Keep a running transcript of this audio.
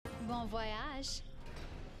Bon voyage.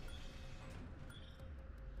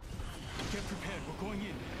 Get prepared, we're going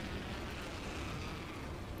in.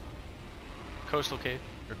 Coastal cave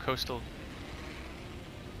or coastal.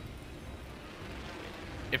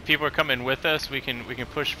 If people are coming with us, we can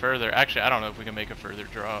push further. Actually, I don't know if we can make a further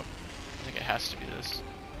drop. I think it has to be this.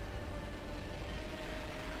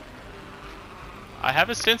 I have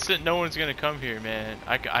a sense that no one's gonna come here, man.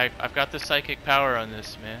 I've got the psychic power on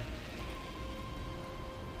this, man.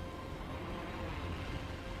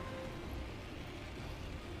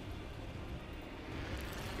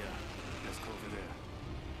 Yeah, let's go over there.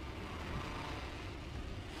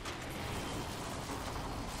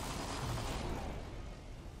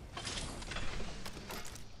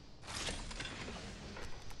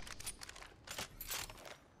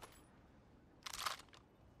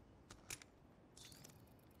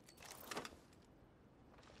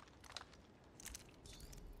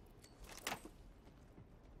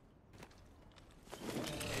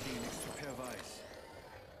 Adding an extra pair of eyes.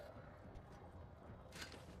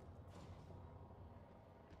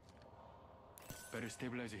 Better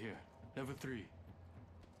stabilizer here. Level 3.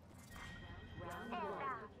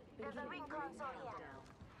 There's a ring console here.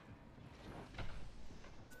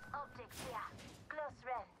 Optics here. Close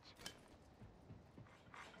range.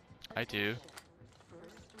 I do.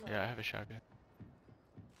 Yeah, I have a shotgun.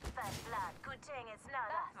 First blood. Good thing it's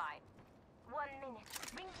not us. Mine. 1 minute.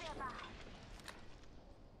 Rings nearby.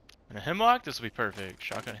 And a hemlock? This will be perfect.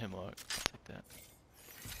 Shotgun hemlock. Take that.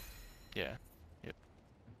 Yeah. Yep.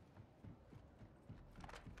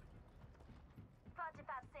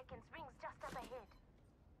 45 seconds. Rings just up ahead.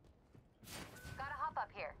 Gotta hop up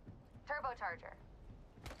here. Turbocharger.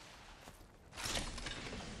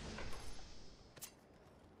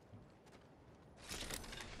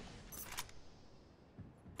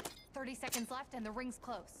 "30 seconds left and the ring's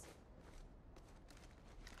close."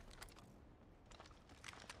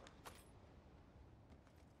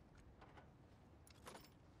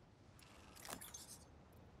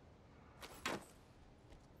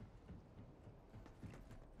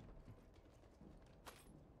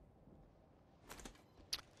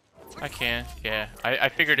 I can. Yeah. I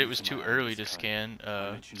figured it was too early to scan,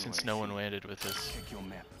 since no one landed with us. Check your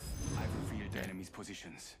map. I've revealed the enemy's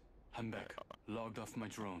positions. I'm back. Logged off my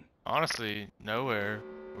drone. Honestly, nowhere.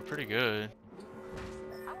 We're pretty good.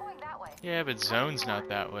 I'm going that way. Yeah, but zone's not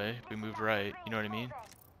that way. We move right. You know what I mean?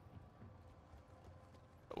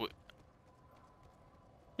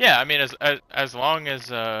 Yeah, I mean as long as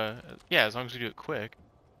yeah, as long as we do it quick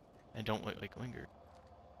and don't like linger.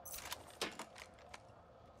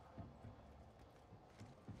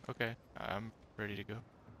 Okay, I'm ready to go.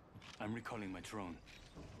 I'm recalling my drone.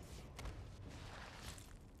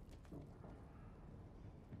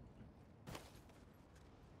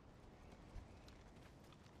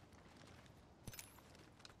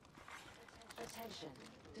 Attention,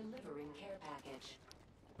 delivering care package.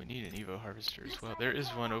 We need an Evo Harvester as well. There is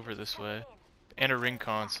one over this way. And a ring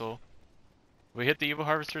console. We hit the Evo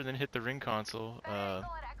Harvester, then hit the ring console.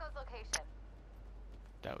 Angle at Echo's location.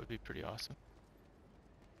 That would be pretty awesome.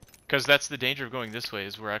 Because that's the danger of going this way,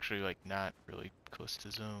 is we're actually like not really close to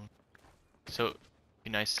zone. So it'd be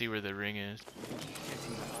nice to see where the ring is.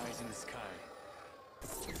 Getting my eyes in the sky.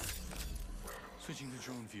 Switching to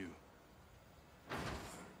drone view.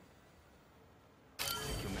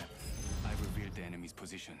 Check your map. I've revealed the enemy's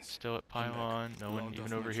positions. Still at I'm back. pylon, no one Logged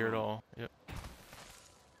even off over my here at drone. all. Yep.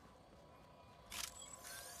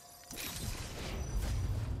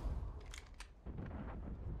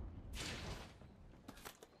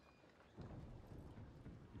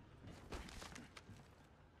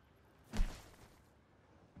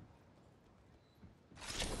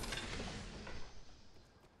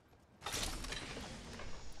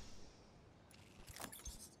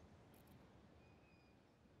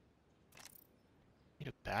 Need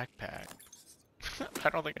a backpack. I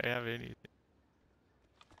don't think I have anything.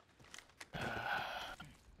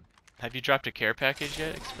 Have you dropped a care package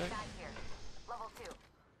yet, Expect? Back here. Level 2.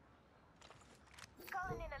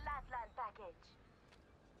 Calling in a lifeline package.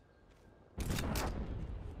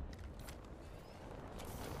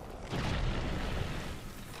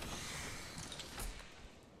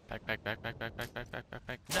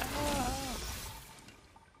 Back. No!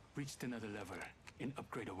 Reached another level. An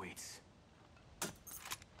upgrade awaits.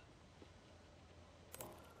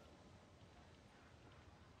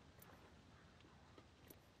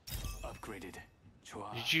 Upgraded.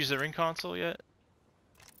 Chua. Did you use the ring console yet?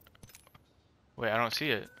 Wait, I don't see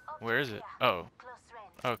it. Where is it? Oh, Close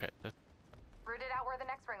range. okay. That's Rooted out where the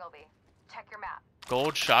next ring will be. Check your map.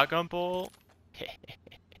 gold shotgun bolt.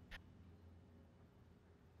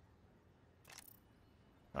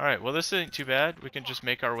 Alright, well this isn't too bad. We can just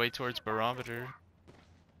make our way towards Barometer.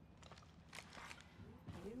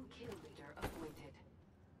 New kill leader appointed.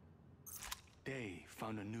 They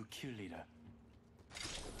found a new kill leader.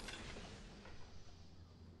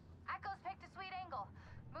 Echo's picked a sweet angle.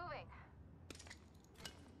 Moving.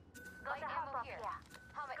 Got Light the ammo help up here. here.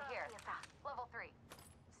 Helmet here. Level 3.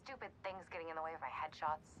 Stupid things getting in the way of my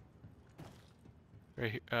headshots.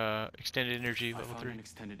 Right here, extended energy, I level found 3. an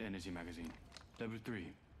extended energy magazine. Level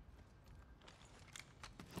 3.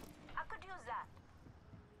 I could use that.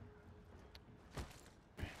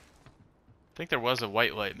 I think there was a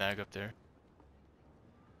white light mag up there.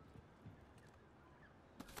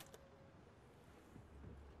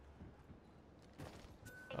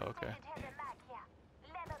 Oh, okay. Extended heavy mag here.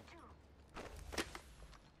 Level 2.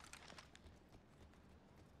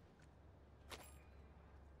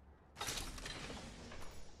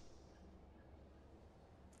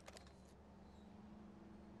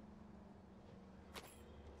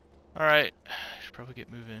 Alright, should probably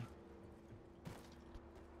get moving.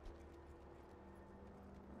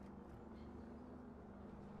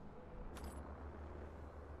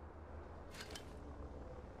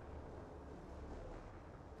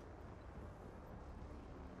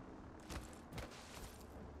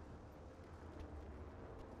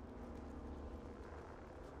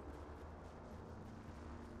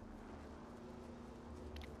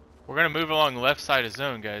 We're gonna move along the left side of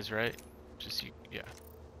zone, guys, right? Just you, yeah.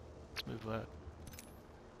 Let's move left.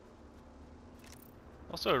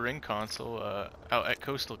 Also a ring console out at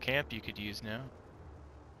Coastal Camp you could use now.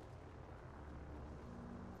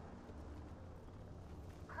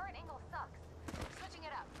 Current angle sucks. Switching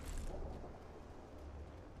it up.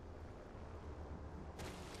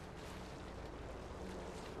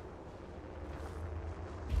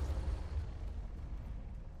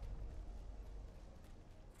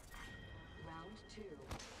 Round 2.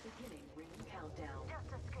 Beginning ring countdown. Just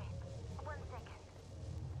a scrape. 1 second.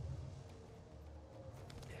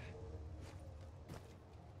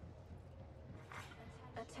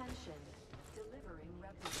 Attention. Delivering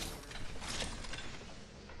replicator.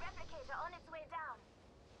 Replicator on its way down.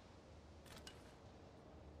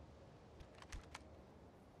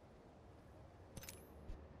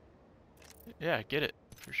 Yeah, get it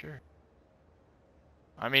for sure.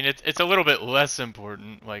 I mean, it's a little bit less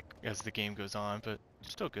important, like as the game goes on, but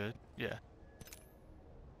still good. Yeah.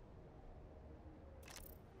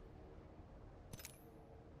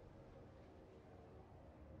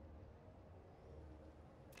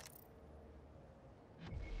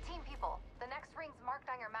 Team people, the next ring's marked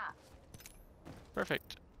on your map.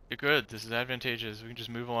 Perfect. You're good. This is advantageous. We can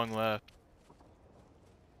just move along left.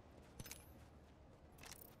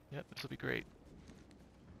 Yep, this will be great.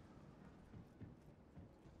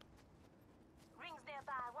 Rings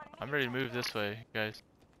nearby. 1 minute. I'm ready to till move zone. this way, guys.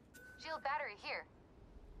 Shield battery here.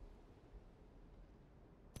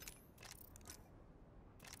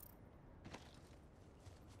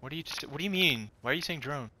 What do you mean? Why are you saying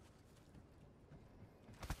drone?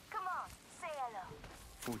 Come on, say hello.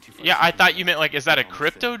 45 Yeah, I seconds thought you meant left. like, is that a Almost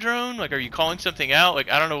crypto drone? Like, are you calling something out?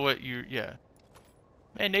 Like, I don't know what you. Yeah.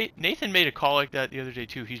 Man, Nathan made a call like that the other day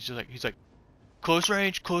too. He's like, close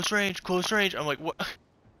range, close range, close range. I'm like, what?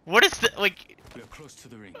 What is that? Like, We are close to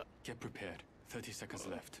the ring. Get prepared. 30 seconds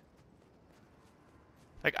left.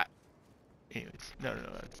 like, anyways, no.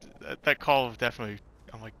 That call definitely.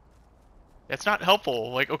 I'm like, that's not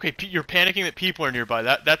helpful. Like, okay, you're panicking that people are nearby.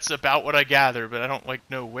 That's about what I gather, but I don't like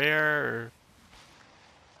know where. Or...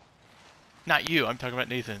 Not you. I'm talking about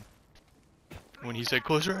Nathan. When he said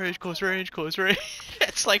close range, close range, close range,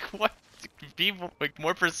 it's like what? Be like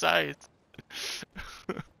more precise.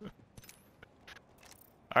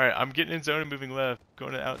 All right, I'm getting in zone and moving left.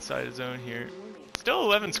 Going to the outside of zone here. Still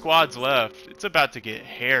 11 squads left. It's about to get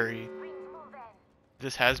hairy. Rings moving.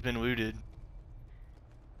 This has been looted.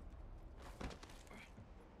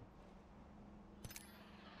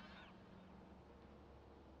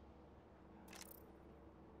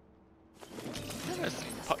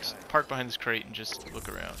 Let's park behind this crate and just look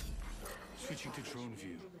around. Switching to drone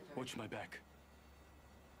view. Watch my back.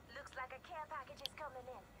 Looks like a care package is coming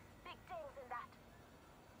in. Big things in that.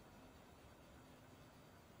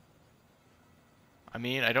 I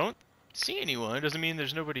mean, I don't see anyone. It doesn't mean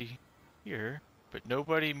there's nobody here, but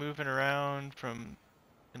nobody moving around from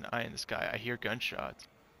an eye in the sky. I hear gunshots.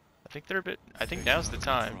 I think they're a bit. I think now's the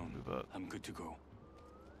time. Drone. Move up, I'm good to go.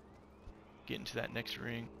 get into that next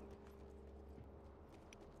ring.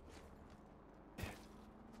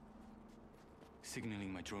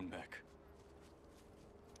 Signaling my drone back.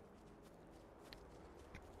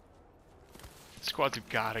 Squads have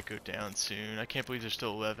gotta go down soon. I can't believe there's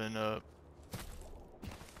still 11 up.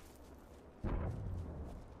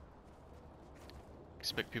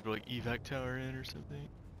 Expect people to like evac tower in or something.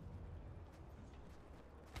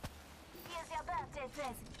 Here's your birthday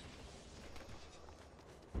present.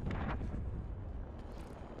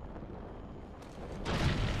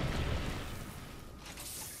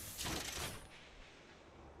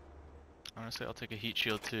 Honestly, I'll take a heat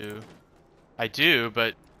shield too. I do,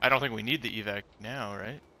 but I don't think we need the evac now,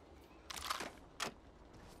 right?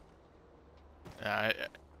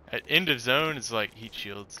 At end of zone, it's like heat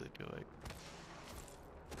shields, I feel like.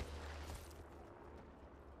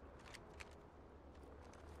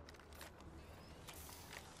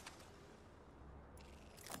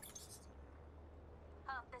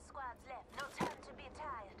 Half the squad's left. No time to be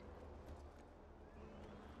tired.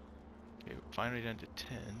 Okay, we're finally down to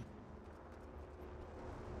 10.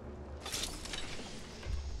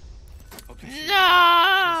 Objective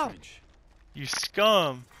No! Message. You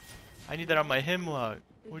scum! I need that on my hemlock.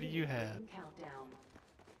 What do you Beginning have? ring countdown.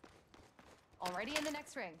 Already in the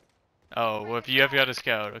next ring. Oh, well, if you have got a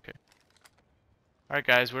scout, okay. Alright,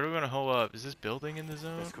 guys, where do we want to hole up? Is this building in the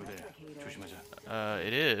zone? Let's go there. 조심하자.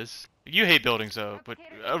 It is. You hate buildings, though, but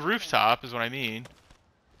a rooftop is what I mean.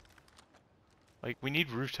 Like, we need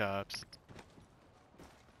rooftops.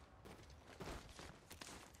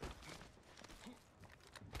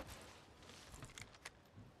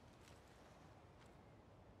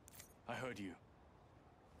 I heard you.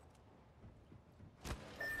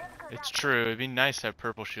 It's true, it'd be nice to have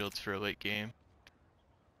purple shields for a late game.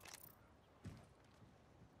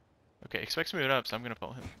 Okay, expects moving up, so I'm gonna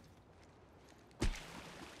follow him.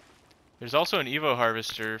 There's also an Evo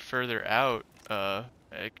Harvester further out.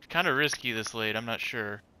 Kind of risky this late, I'm not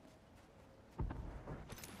sure.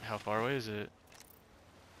 How far away is it?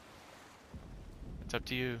 It's up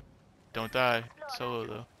to you. Don't die. Solo,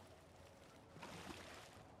 though.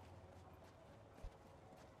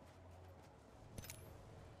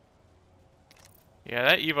 Yeah,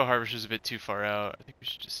 that Evo Harvester is a bit too far out. I think we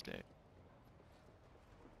should just stay.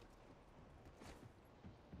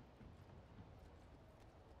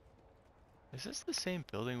 Is this the same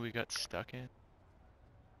building we got stuck in?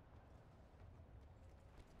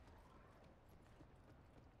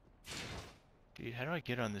 Dude, how do I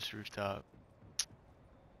get on this rooftop?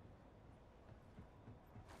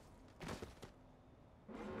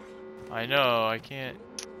 I know, I can't.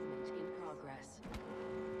 Movement in progress.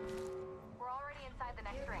 We're already inside the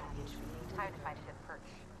next ring. Time to find a good perch.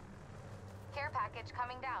 Care package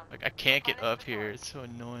coming down. Like, I can't get up here. It's so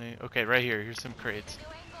annoying. Okay, right here. Here's some crates. New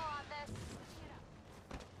angle on this.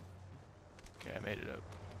 Okay, I made it up.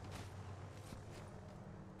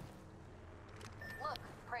 Look,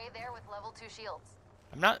 prey there with level 2 shields.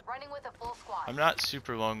 Running with a full squad. I'm not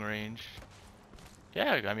super long range.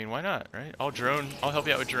 Yeah, I mean, why not, right? I'll help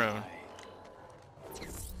you out with drone. I'm going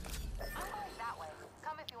that way.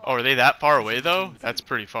 Come if you want. Oh, are they that far away, though? That's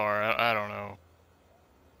pretty far. I don't know.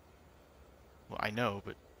 Well, I know,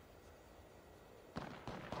 but...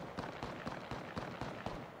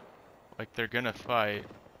 like, they're gonna fight.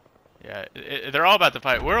 Yeah, they're all about to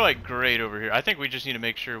fight. We're, like, great over here. I think we just need to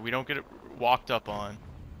make sure we don't get it walked up on.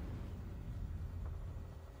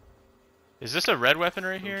 Is this a red weapon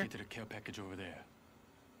right here? Located a care package over there.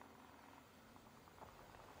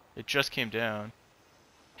 It just came down.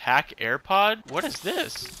 Hack AirPod? What is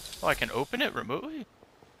this? Oh, I can open it remotely?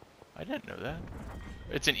 I didn't know that.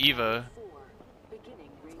 It's an EVA. 4. Beginning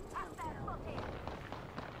ring countdown.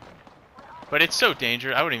 But it's so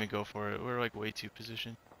dangerous. I wouldn't even go for it. We're like way too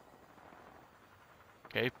positioned.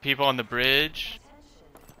 Okay, people on the bridge.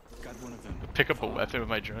 Got one of them. Pick up a weapon with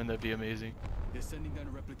my drone. That'd be amazing. They're sending down a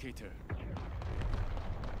replicator.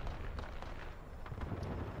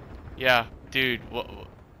 Yeah, dude.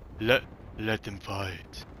 Let them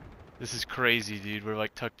fight. This is crazy, dude. We're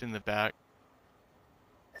like tucked in the back.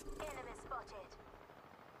 Enemy spotted.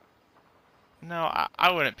 No,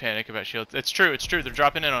 I wouldn't panic about shields. It's true. It's true. They're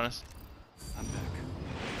dropping in on us. I'm back.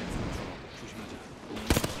 조심하자.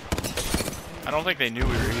 I don't think they knew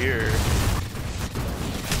we were here.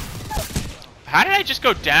 How did I just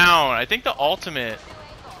go down? I think the ultimate.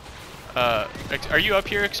 Are you up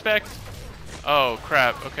here, Expect? Oh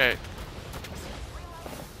crap. Okay.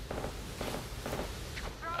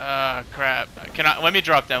 Crap. Let me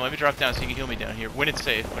drop down. Let me drop down so you can heal me down here. When it's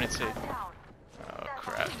safe. When it's safe. Oh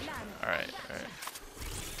crap. All right. All right.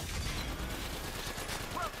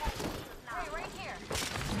 Prey right here.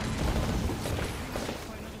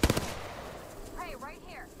 Prey right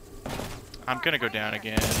here. I'm gonna go down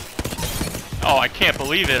again. Oh, I can't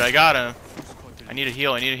believe it. I got him. I need a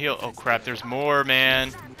heal. I need a heal. Oh crap. There's more,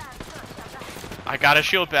 man. I got a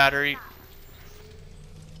shield battery.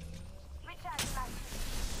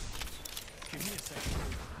 Give me a second.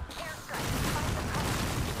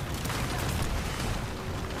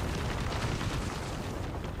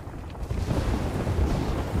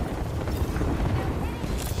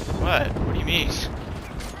 me. Stop,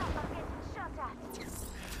 I'm getting shot at.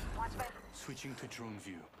 Watch my... Switching to drone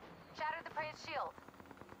view. Shattered the Prey's shield.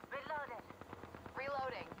 Reloaded.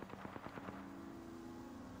 Reloading.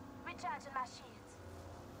 Recharging my shields.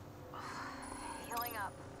 Healing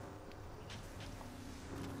up.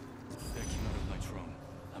 Backing out of my drone.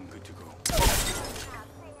 I'm good to go.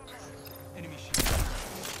 Enemy shield.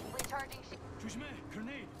 Recharging shield. 조심해!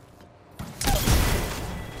 Grenade! My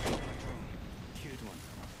drone. Killed one.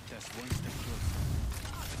 That's one step closer.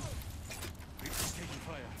 It's taking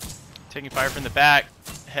fire. Taking fire from the back.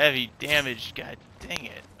 Heavy damage. God dang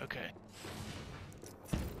it. Okay.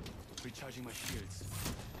 Recharging my shields.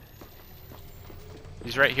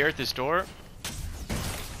 He's right here at this door.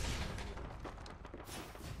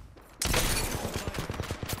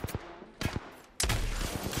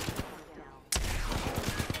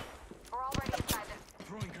 We're already inside the...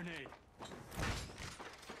 Throwing grenade.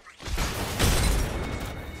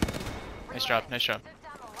 Nice job. Nice job. Took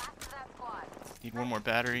down the last of that squad. Need one more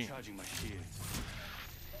battery. Recharging my shields.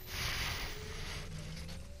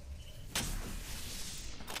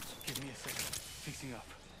 Give me a second. Fixing up.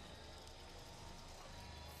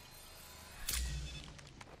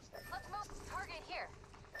 Let's move target here.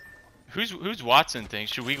 Who's Watson thing?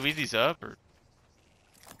 Should we leave these up or?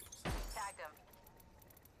 Tagged him.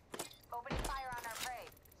 Opening fire on our prey.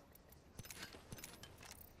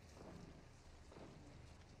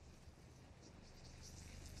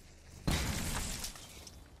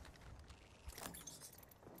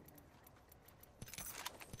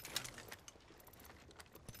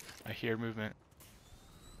 I hear movement.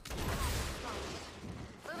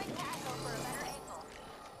 Moving tackle for a better angle.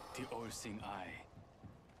 The all-seeing eye.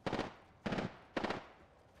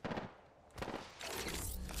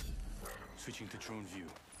 Switching to drone view.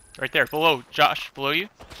 Right there, below, Josh, below you.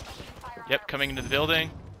 Fire on Yep, our coming into the building.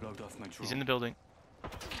 Logged off my drone. He's in the building.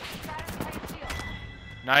 Shattered the Prey's shield.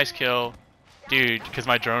 Nice kill, dude. Because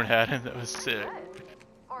my drone had him. That was sick. Good.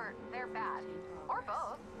 Or they're bad. Or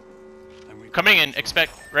both. I'm Coming in. recalling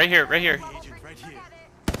Expect right here. Right here. the agent right here.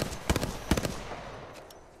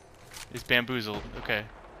 He's bamboozled. Okay.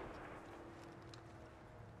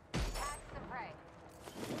 Tagged some prey.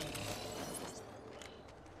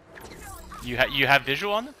 You have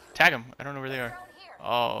visual on them? Tag them. I don't know where they are. Drone here.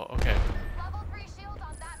 Oh, okay. Level 3 shield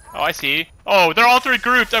on that Oh, target. I see. Oh, they're all three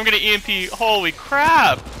grouped. I'm gonna EMP. Holy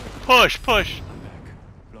crap! Push, push. I'm back.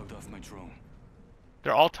 Logged off my drone.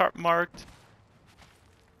 They're all tarp marked.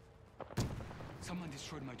 Someone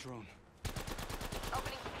destroyed my drone.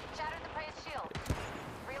 Opening. Shattered the Prey's shield.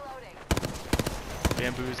 Reloading.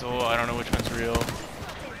 Bamboozle. I don't know which one's real. Shattered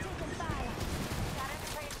the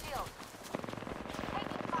Prey's shield.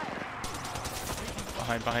 Taking fire.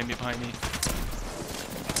 Behind me, behind me.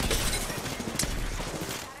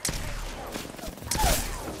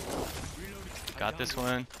 Got this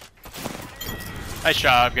one. Nice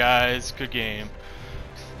job, guys. Good game.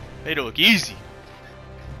 Made it look easy.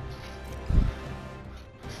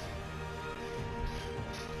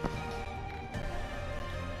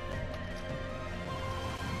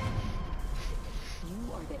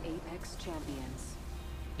 You are the Apex champions.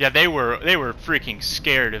 Yeah, they were freaking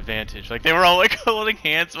scared of Vantage. Like they were all like holding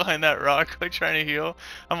hands behind that rock, like trying to heal.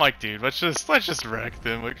 I'm like, dude, let's just wreck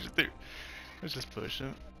them. Like, let's just push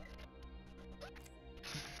them.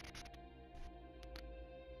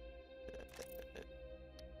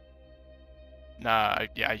 Nah,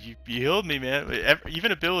 yeah, you healed me, man.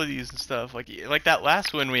 Even abilities and stuff, like that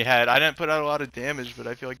last one we had, I didn't put out a lot of damage, but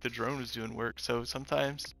I feel like the drone was doing work. So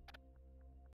sometimes